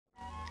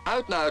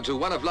Out now to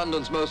one of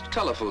London's most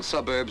colourful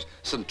suburbs,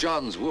 St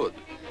John's Wood.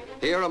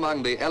 Here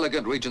among the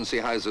elegant Regency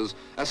houses,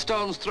 a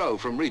stone's throw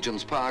from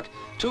Regent's Park,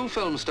 two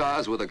film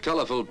stars with a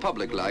colourful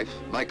public life,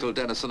 Michael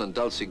Denison and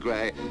Dulcie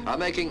Gray, are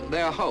making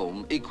their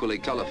home equally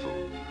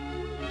colourful.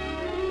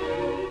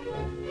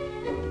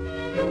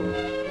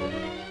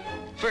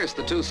 First,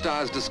 the two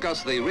stars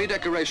discuss the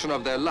redecoration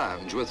of their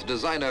lounge with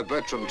designer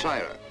Bertram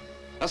Tyrer.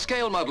 A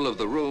scale model of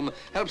the room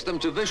helps them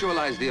to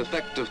visualize the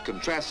effect of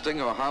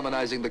contrasting or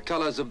harmonizing the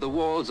colors of the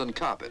walls and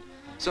carpet.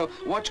 So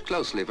watch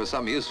closely for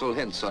some useful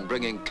hints on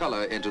bringing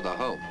color into the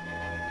home.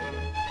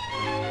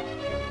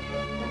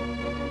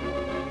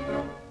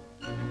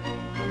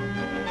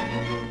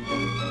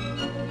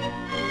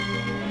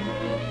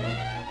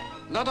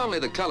 Not only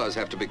the colors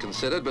have to be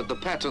considered, but the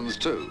patterns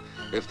too.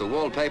 If the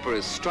wallpaper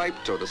is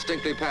striped or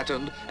distinctly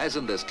patterned, as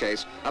in this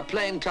case, a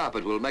plain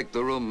carpet will make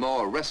the room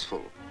more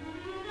restful.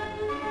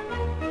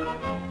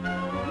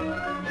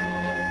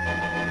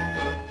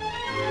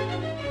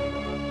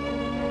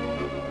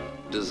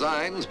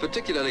 Designs,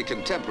 particularly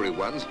contemporary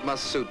ones,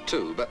 must suit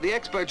too, but the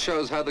expert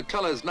shows how the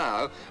colors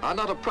now are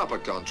not a proper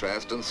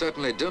contrast and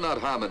certainly do not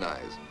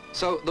harmonize.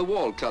 So the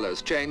wall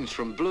colors changed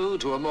from blue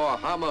to a more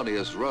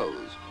harmonious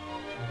rose.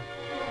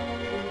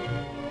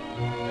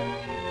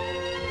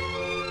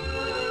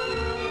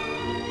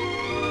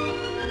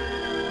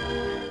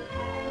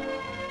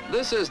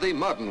 This is the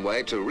modern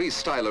way to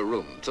restyle a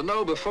room, to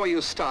know before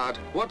you start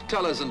what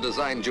colors and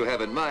designs you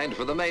have in mind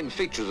for the main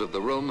features of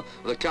the room,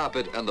 the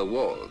carpet and the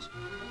walls.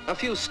 A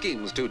few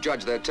schemes to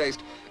judge their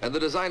taste, and the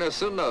designer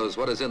soon knows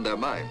what is in their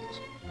minds.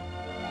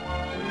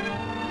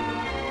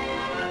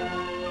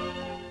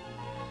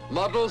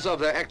 Models of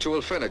their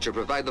actual furniture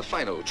provide the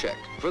final check.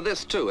 For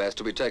this too has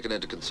to be taken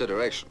into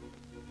consideration.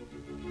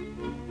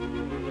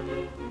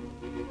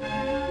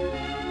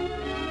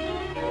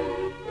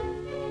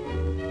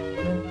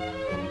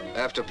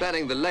 After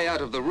planning the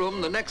layout of the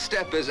room, the next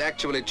step is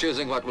actually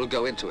choosing what will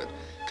go into it.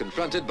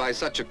 Confronted by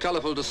such a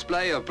colourful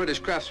display of British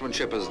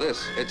craftsmanship as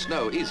this, it's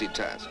no easy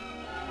task.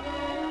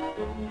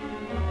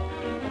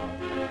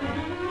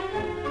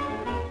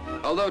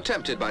 Although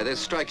tempted by this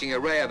striking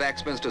array of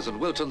Axminsters and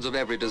Wiltons of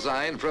every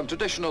design, from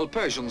traditional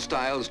Persian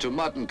styles to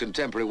modern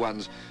contemporary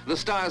ones, the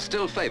stars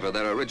still favour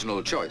their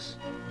original choice.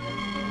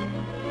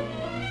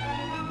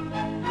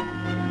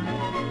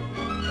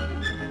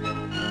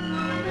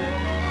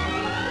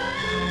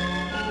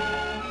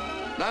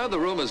 Now the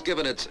room has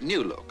given its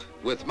new look,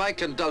 with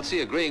Mike and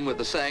Dulcie agreeing with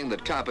the saying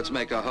that carpets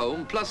make a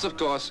home, plus, of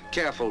course,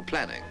 careful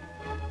planning.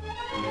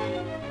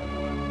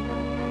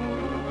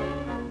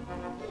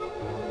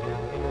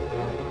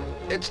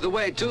 It's the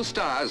way two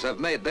stars have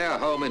made their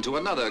home into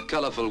another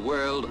colourful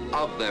world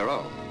of their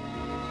own.